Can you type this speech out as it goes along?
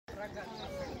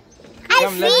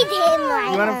Come, feed him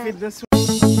right You want to now. feed this one?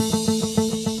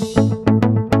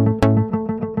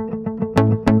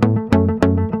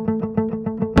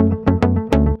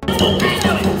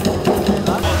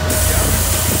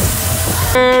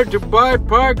 Dubai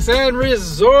Parks and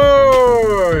Resorts.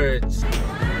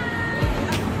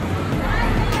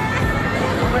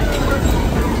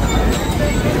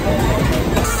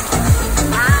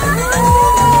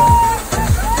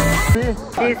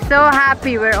 He's so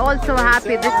happy. We're all so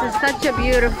happy. This is such a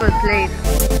beautiful place.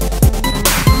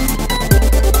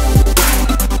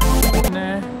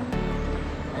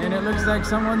 And it looks like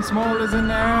someone small is in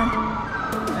there.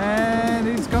 And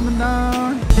he's coming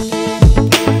down.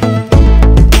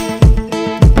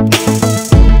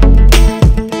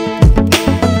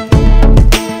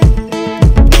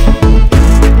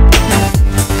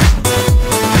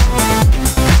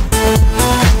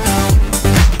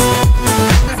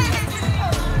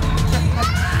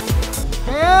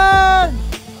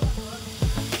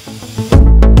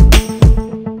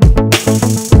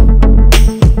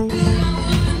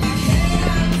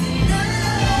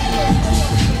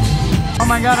 Oh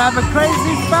my god, I have a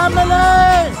crazy family!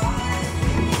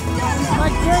 My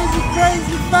crazy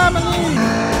family!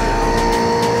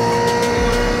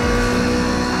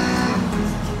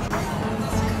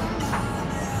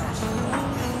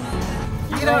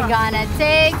 We're gonna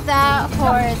take the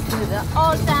horse to the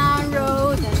Old Town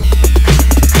Road.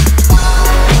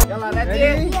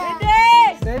 Ready?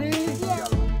 Steady? Yeah.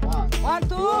 1,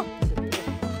 2,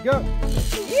 go!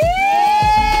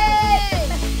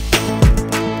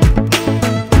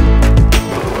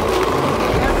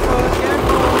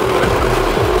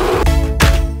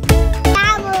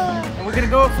 And we're gonna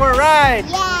go for a ride!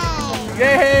 Yeah.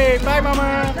 Yay! Bye,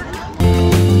 Mama!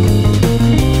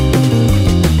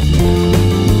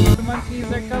 The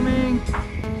monkeys are coming!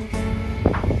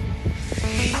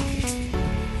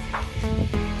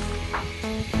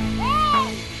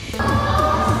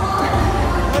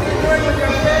 What are you doing with your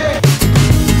face?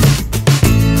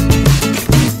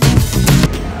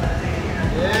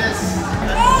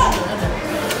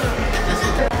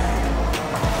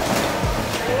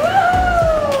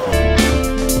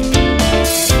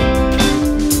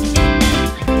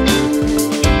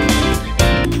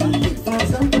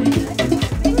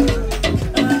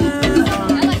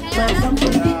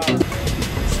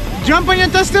 Jump on your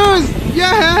toes!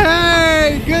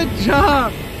 Yay! Good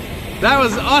job! That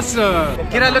was awesome!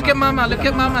 Kira, look at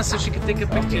Mama so she can take a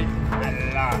picture.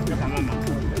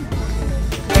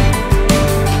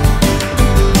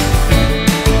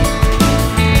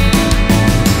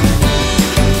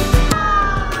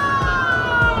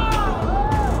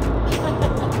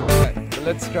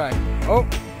 Let's try. Oh,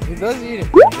 he does eat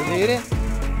it. Does he eat it?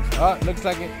 Oh, looks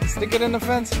like it. Stick it in the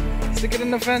fence. Stick it in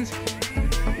the fence.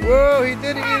 Whoa, he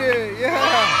did eat it. Yeah.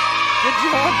 Good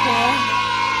job, Paul.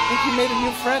 I think he made a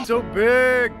new friend. So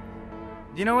big.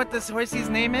 Do you know what this horsey's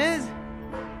name is?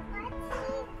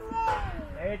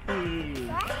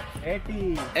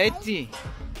 80.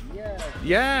 Yeah.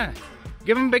 Yeah.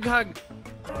 Give him a big hug.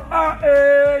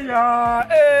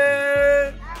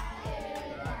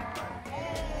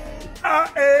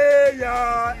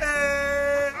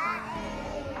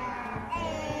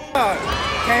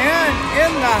 Kyan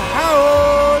in the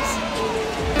house.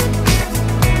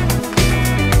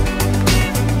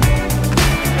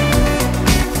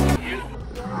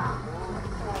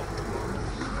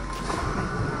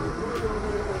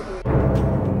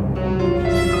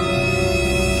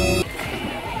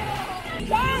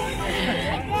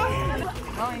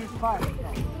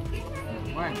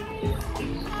 One,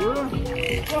 2.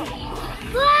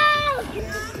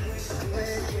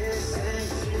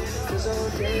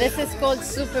 This is called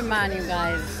Superman, you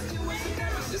guys.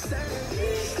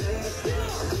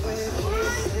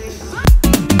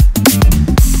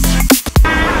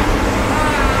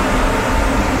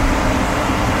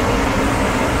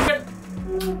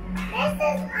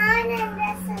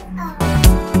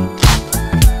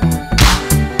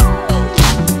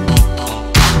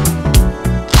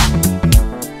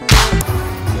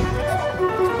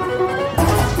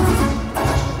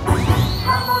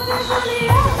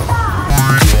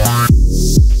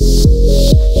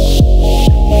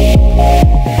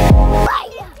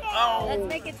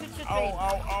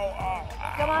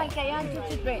 Come on, Kyan,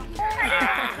 shoot.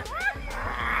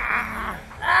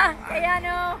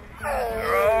 Kayano.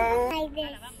 Like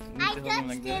this. I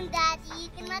touched him, Daddy. You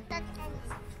cannot touch him.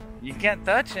 You can't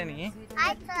touch any.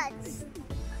 I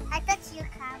touched your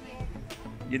camera.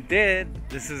 You did.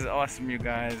 This is awesome, you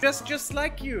guys. Just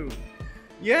like you.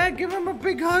 Yeah, give him a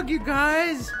big hug, you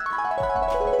guys.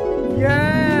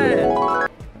 Yeah.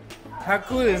 How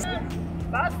cool is it?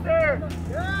 Faster.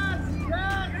 Yes.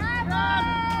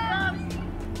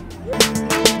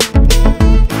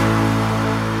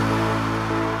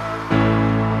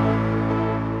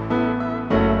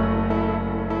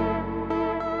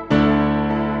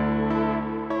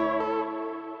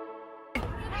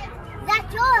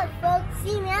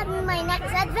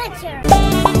 adventure.